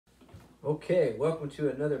Okay, welcome to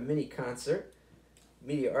another mini concert.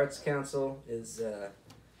 Media Arts Council is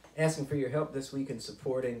asking for your help this week in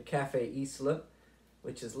supporting Cafe Isla,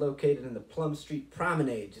 which is located in the Plum Street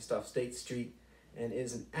Promenade just off State Street and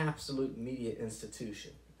is an absolute media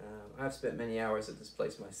institution. I've spent many hours at this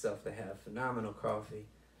place myself. They have phenomenal coffee,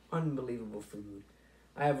 unbelievable food.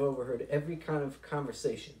 I have overheard every kind of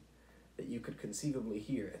conversation that you could conceivably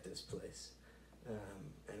hear at this place.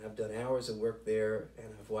 And I've done hours of work there, and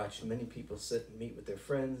I've watched many people sit and meet with their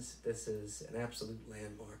friends. This is an absolute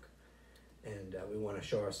landmark, and we want to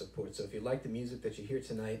show our support. So if you like the music that you hear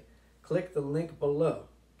tonight, click the link below.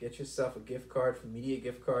 Get yourself a gift card from Media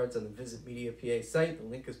Gift Cards on the Visit Media PA site. The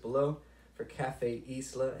link is below for Cafe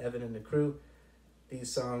Isla, Evan and the crew.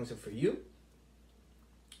 These songs are for you.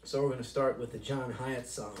 So we're going to start with the John Hyatt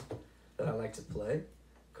song that I like to play,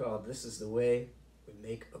 called This Is the Way We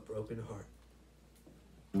Make a Broken Heart.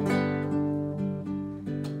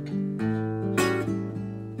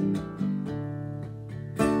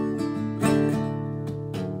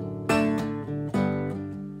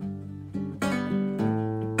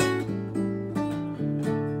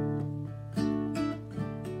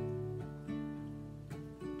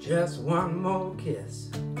 Just one more kiss,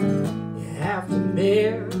 you have to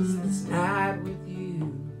miss this night with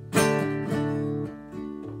you.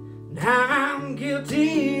 Now I'm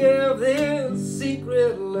guilty of this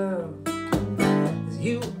secret love, as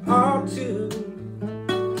you are too.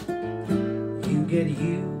 You get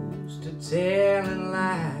used to telling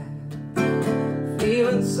lies,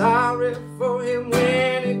 feeling sorry for him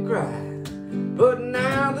when he cries. But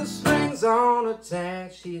now the string's on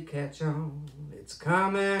attached, you catch on, it's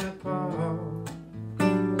coming apart.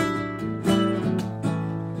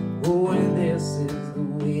 Oh, and this is the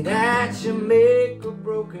way that you make a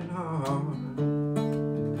broken heart.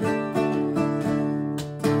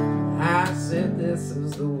 I said this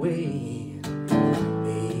is the way you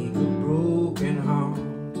make a broken heart.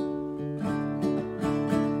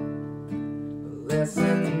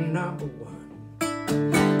 Lesson number one,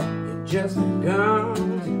 it just begun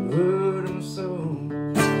to hurt him so.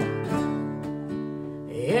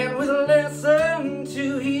 And with lesson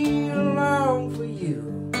two, he long for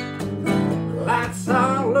you, lights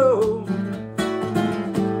are low.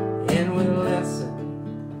 And with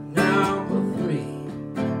lesson number three,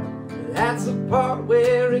 that's the part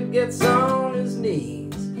where it gets on his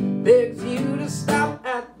knees, begs you to stop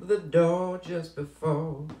at the door just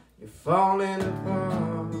before you're falling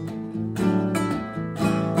apart.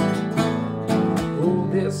 Oh,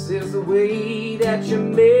 this is the way that you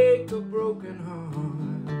make a broken heart.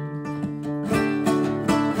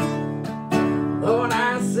 Lord,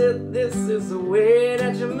 I said this is the way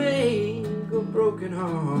that you make a broken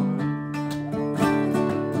heart.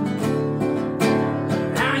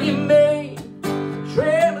 Now you made a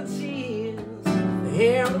trail of tears, the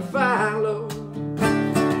hell to follow,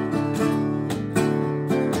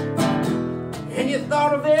 and you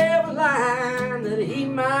thought of every line that he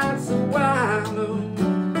might swallow.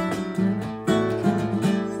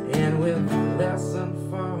 And with lesson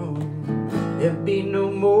four, there'd be no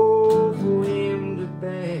more for him to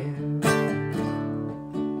bear.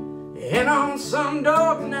 And on some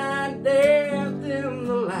dark night there, dim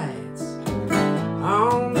the lights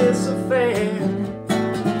on this affair.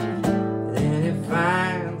 Then he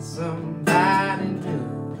finds somebody new,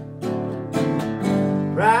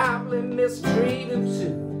 probably mistreat him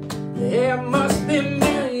too. There must be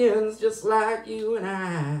millions just like you and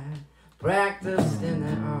I, practiced in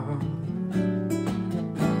the art.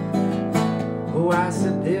 Oh, I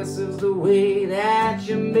said this is the way that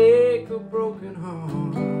you make a broken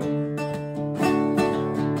heart.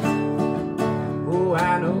 Oh,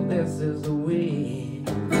 I know this is the way you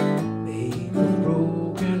make a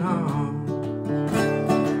broken heart.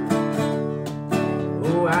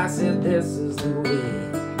 Oh, I said this is the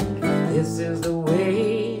way, this is the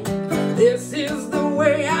way, this is the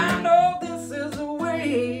way, I know this is the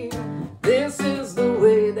way, this is the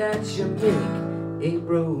way that you make a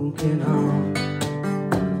broken heart.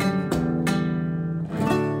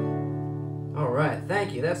 All right,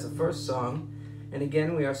 thank you. That's the first song. And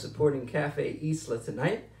again, we are supporting Cafe Isla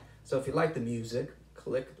tonight. So if you like the music,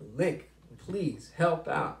 click the link. And please help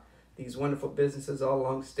out these wonderful businesses all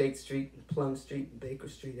along State Street and Plum Street and Baker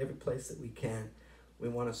Street, every place that we can. We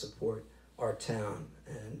want to support our town.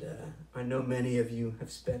 And I know many of you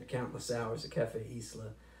have spent countless hours at Cafe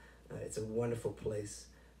Isla. It's a wonderful place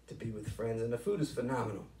to be with friends, and the food is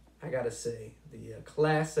phenomenal. I gotta say, the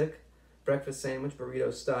classic breakfast sandwich,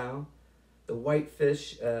 burrito style, the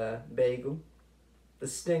whitefish bagel, the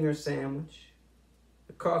stinger sandwich,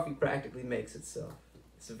 the coffee practically makes itself.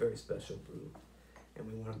 It's a very special brew.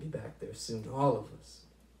 and we want to be back there soon, all of us.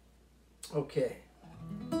 Okay.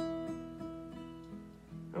 I'm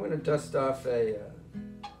going to dust off a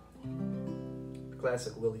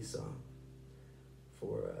classic Willie song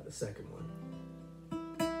for the second one.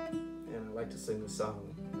 And I like to sing this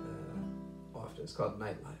song often. It's called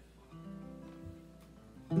Nightlife.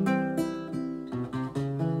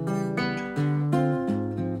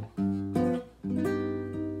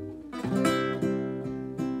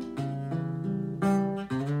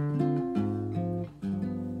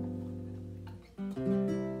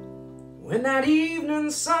 When that evening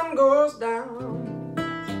sun goes down,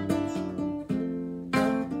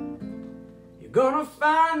 you're gonna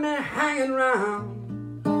find me hanging round.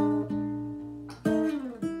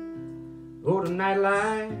 Oh, the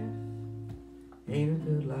nightlife ain't a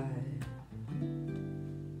good life,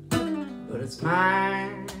 but it's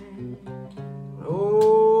mine,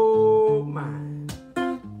 oh mine.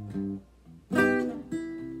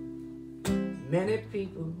 Many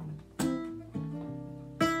people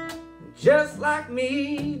just like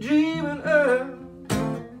me, dreaming of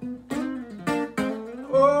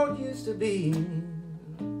oh, it used to be.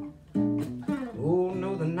 Oh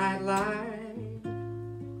no, the nightlife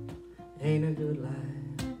ain't a good life,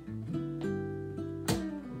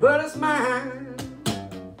 but it's mine.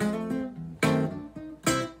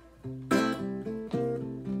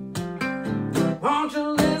 Won't you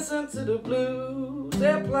listen to the blues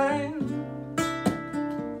they're playing?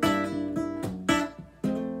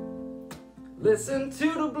 Listen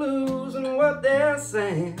to the blues and what they're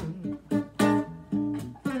saying.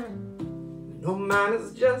 No, mine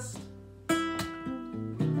is just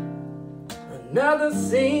another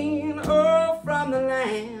scene, oh, from the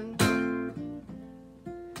land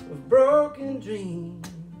of broken dreams.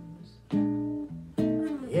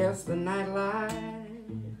 Yes, the nightlife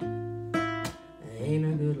ain't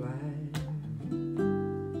a good life,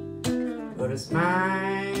 but it's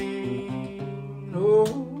mine,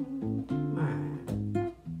 oh.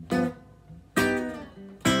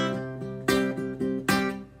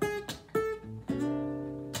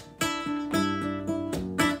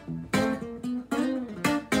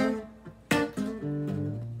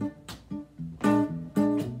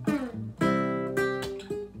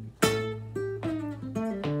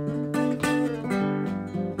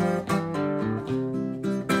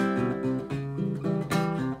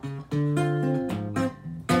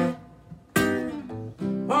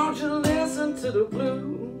 Won't you listen to the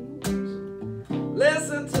blues?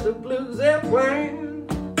 Listen to the blues they're playing.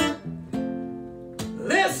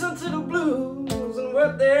 Listen to the blues and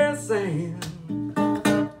what they're saying.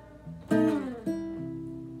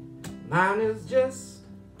 Mine is just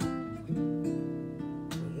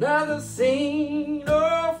another scene,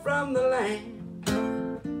 oh, from the land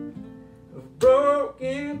of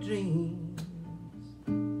broken dreams.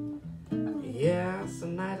 Yes, a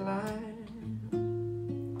nightlife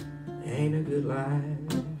ain't a good life,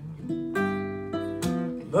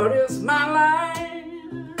 but it's my life.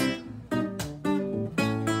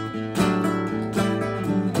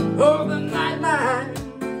 Oh, the nightlife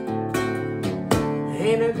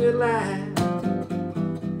ain't a good life,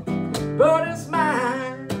 but it's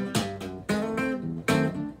mine.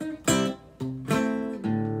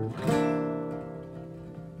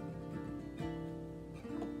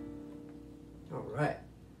 All right.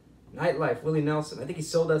 Nightlife, Willie Nelson. I think he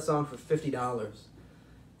sold that song for $50.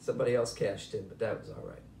 Somebody else cashed in, but that was all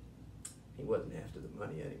right. He wasn't after the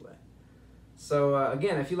money anyway. So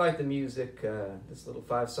again, if you like the music, this little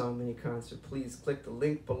 5-song mini concert, please click the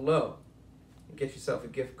link below and get yourself a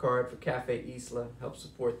gift card for Cafe Isla. Help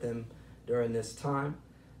support them during this time.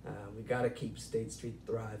 We got to keep State Street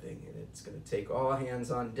thriving, and it's going to take all hands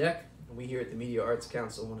on deck. And we here at the Media Arts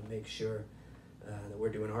Council want to make sure that we're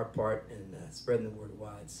doing our part in spreading the word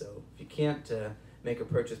wide. So if you can't make a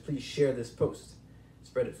purchase, please share this post.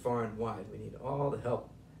 Spread it far and wide. We need all the help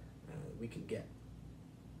we can get.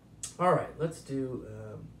 All right, let's do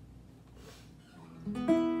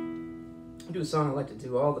a song I like to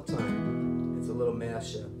do all the time. It's a little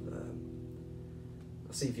mashup.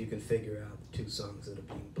 I'll see if you can figure out the two songs that are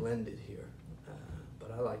being blended here.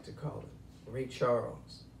 But I like to call it Ray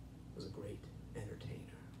Charles was a great entertainer.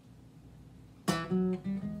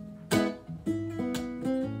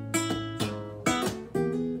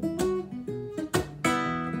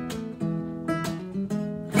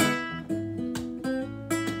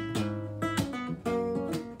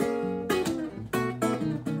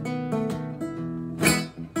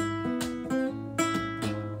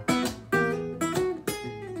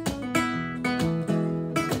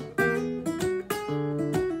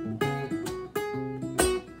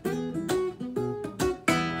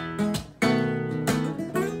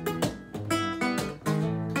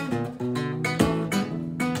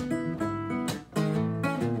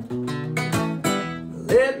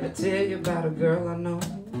 tell you about a girl I know.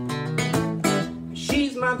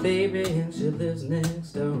 She's my baby and she lives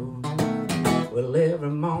next door. Well, every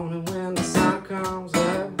morning when the sun comes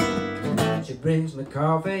up, she brings me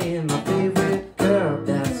coffee in my favorite cup.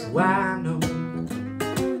 That's why I know,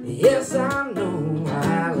 yes I know,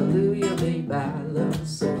 hallelujah, babe, I love her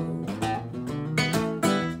so.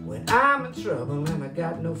 When I'm in trouble and I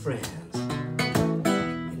got no friends,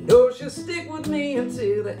 you know she'll stick with me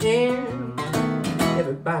until the end.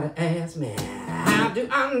 Everybody asks me, how do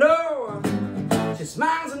I know? She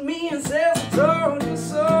smiles at me and says, I told you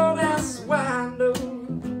so. That's why I know,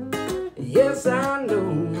 yes I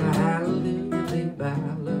know, hallelujah, babe,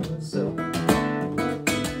 I love her so.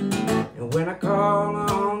 And when I call her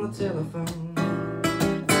on the telephone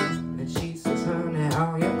and she says, honey,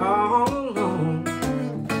 are you all alone?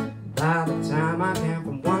 By the time I count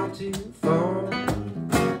from 1 to 4,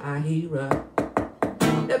 I hear her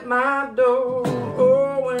at my door.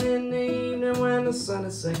 Oh, and in the evening when the sun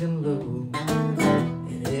is sinking low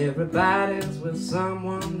and everybody's with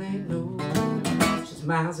someone they know, she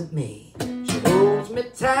smiles at me, she holds me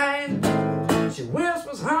tight, she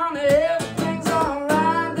whispers, honey, everything's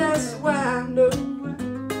alright. That's why I know,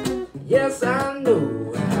 yes I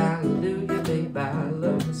know, hallelujah, babe, I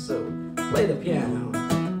love her so. Play the piano.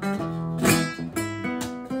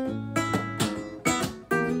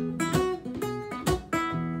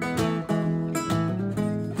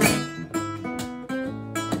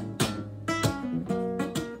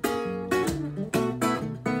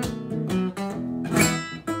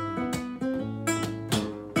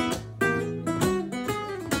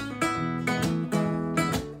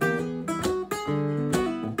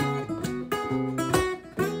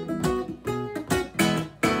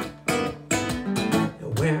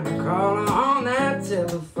 When I call her on that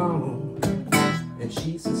telephone and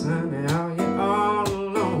she says, honey, are you all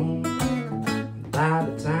alone? By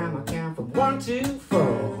the time I count from 1 to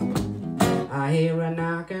 4, I hear her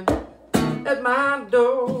knocking at my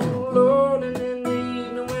door. Lord, and in the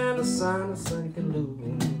evening when the sun is sinking low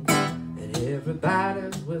and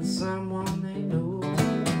everybody's with someone they know,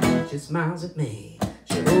 she smiles at me,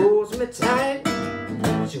 she holds me tight,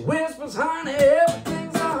 she whispers, honey,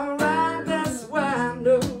 everything's alright. That's why I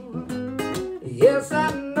know, yes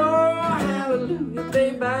I know, hallelujah,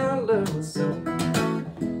 babe, I love her so.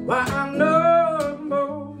 Why I know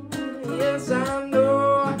more, yes I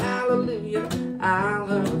know, hallelujah, I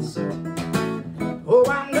love her so. Oh,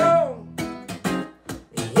 I know,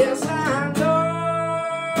 yes I know,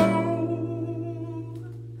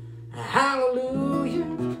 hallelujah,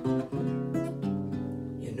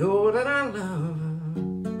 you know that I love her.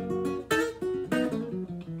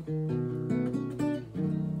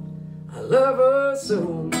 I love her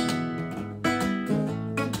so.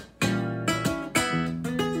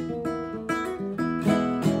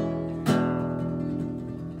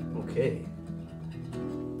 Okay.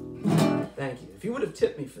 Thank you. If you would have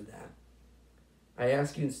tipped me for that, I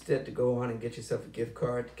ask you instead to go on and get yourself a gift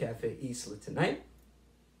card to Cafe Isla tonight.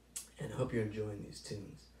 And I hope you're enjoying these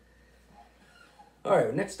tunes.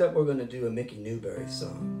 Alright, next up we're going to do a Mickey Newbury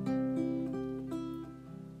song.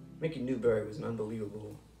 Mickey Newbury was an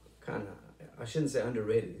unbelievable kind of, I shouldn't say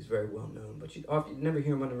underrated, he's very well known, but you'd never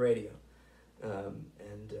hear him on the radio.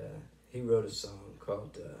 He wrote a song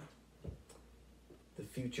called The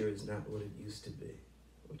Future Is Not What It Used to Be,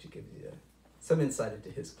 which gives you some insight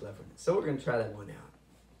into his cleverness. So we're going to try that one out.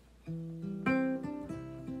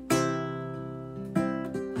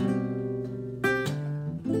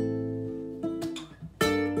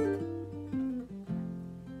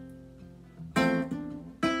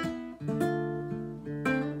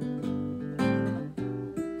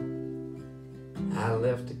 I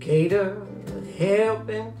left Decatur,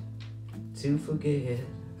 hell-bent to forget.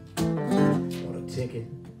 Bought a ticket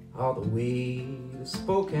all the way to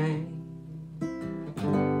Spokane.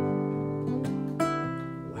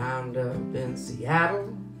 Wound up in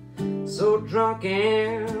Seattle, so drunk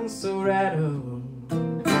and so rattled,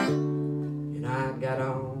 and I got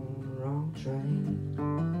on the wrong train.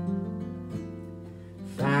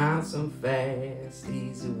 Found some fast,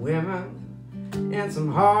 easy women and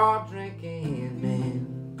some hard drinking men.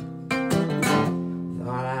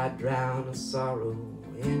 Thought I'd drown the sorrow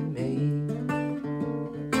in me.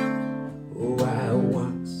 Oh, I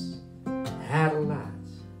once had a lot,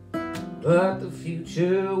 but the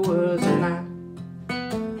future was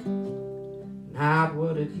not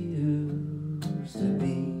what it used to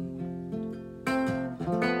be.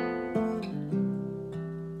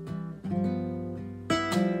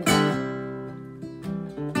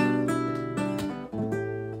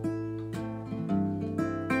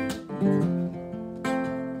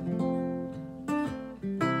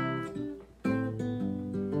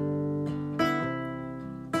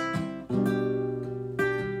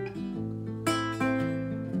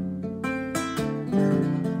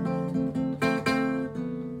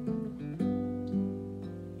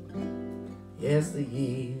 the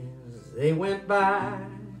years, they went by,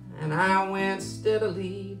 and I went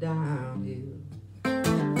steadily downhill,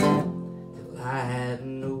 till I had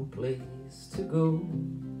no place to go.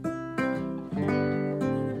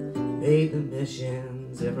 Made the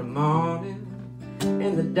missions every morning,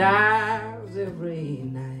 and the dives every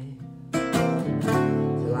night,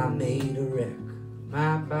 till I made a wreck of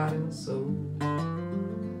my body and soul.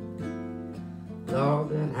 Lord,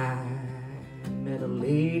 then I met a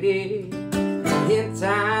lady, in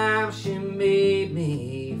time she made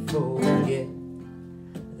me forget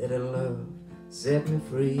that her love set me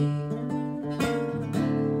free.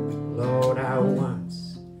 Lord, I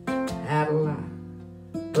once had a lot,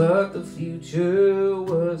 but the future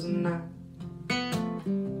was not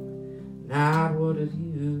what it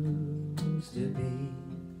used to be.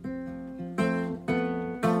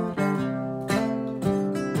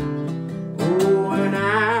 Oh, and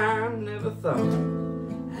I never thought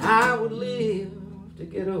I would live to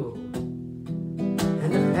get old,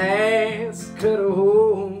 and the past cut a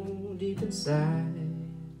hole deep inside.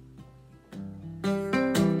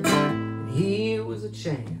 And here was a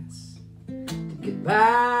chance to get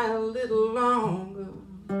by a little longer.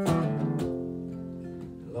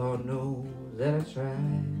 Lord knows that I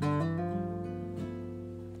tried.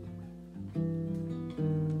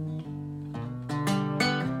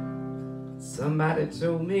 Somebody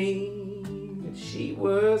told me that she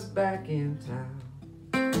was back in town.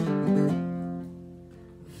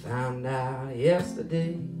 Found out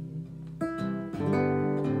yesterday.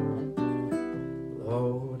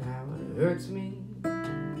 Lord, how it hurts me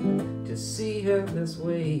to see her this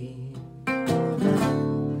way.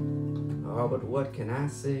 Oh, but what can I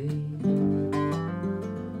say?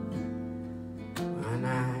 When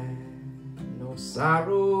I know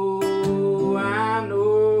sorrow, I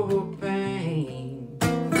know pain, I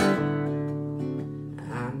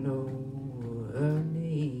know her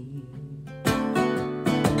name.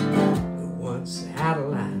 We once had a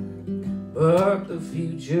lot, but the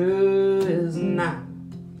future is not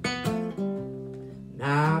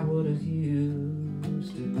what it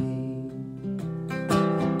used to be.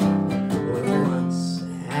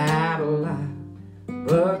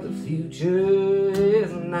 But the future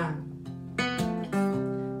is not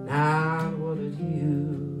what it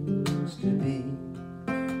used to be.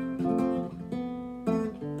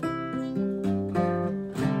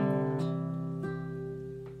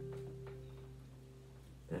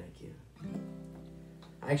 Thank you.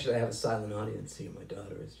 Actually, I have a silent audience here. My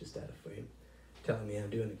daughter is just out of frame, telling me I'm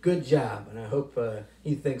doing a good job, and I hope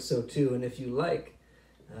you think so too. And if you like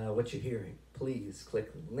what you're hearing, please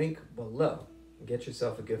click the link below and get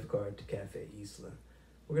yourself a gift card to Cafe Isla.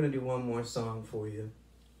 We're going to do one more song for you.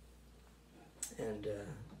 And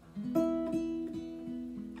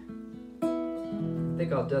I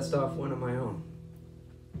think I'll dust off one of my own.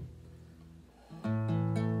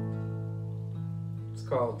 It's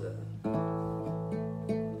called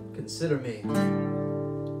Consider Me.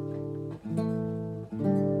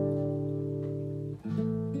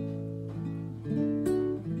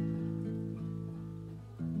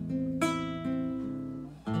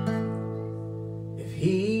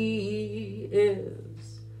 He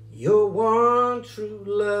is your one true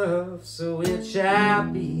love, so it shall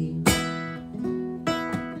be.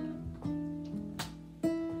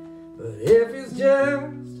 But if it's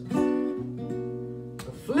just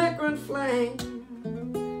a flickering flame,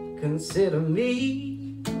 consider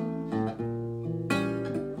me.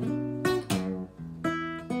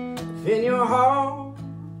 If in your heart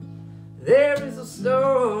there is a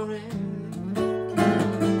story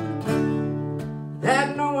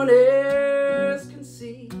that no one else can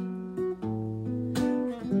see, and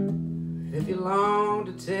if you long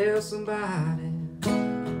to tell somebody,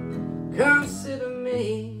 consider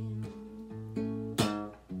me.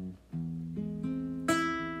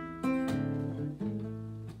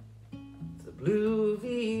 If the blue of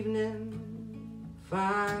evening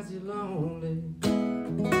finds you lonely,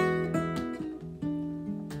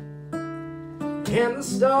 and the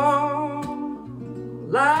starlight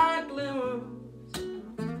glimmers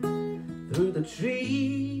through the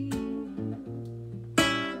tree,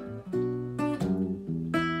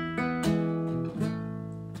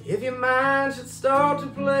 if your mind should start to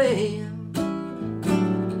play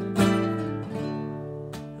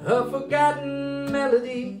a forgotten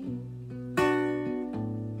melody,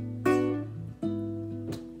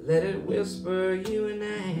 let it whisper you an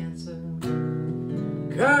answer.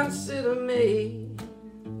 Consider me.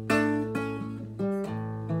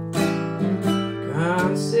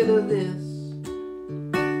 Consider this.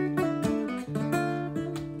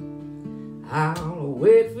 I'll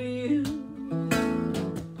wait for you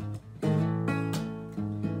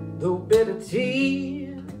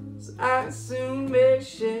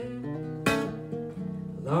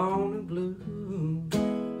alone and blue.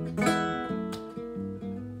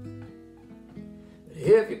 But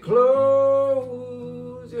if you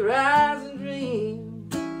close your eyes and dream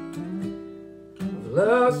of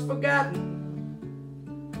love's forgotten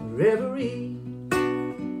reverie,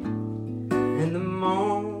 and the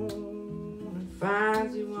morning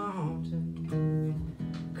finds you wanting,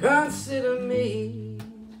 consider me.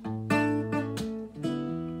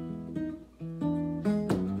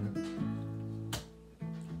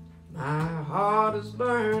 My heart is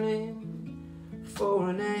burning for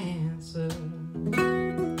an answer.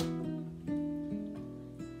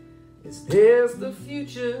 Is this the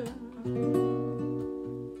future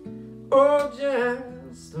or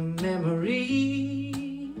just a memory?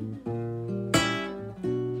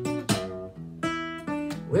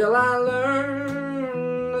 Will I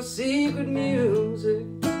learn the secret music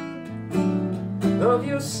of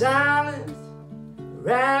your silent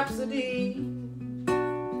rhapsody?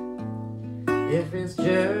 If it's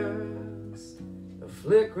just a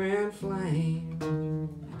flickering flame,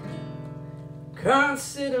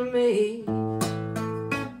 consider me.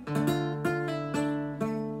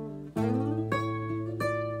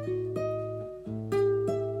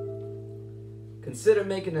 Consider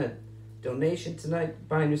making a donation tonight,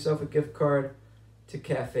 buying yourself a gift card to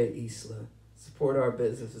Cafe Isla. Support our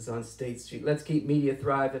businesses on State Street. Let's keep media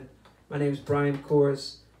thriving. My name is Brian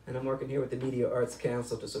Kors, and I'm working here with the Media Arts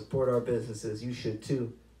Council to support our businesses. You should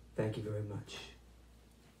too. Thank you very much.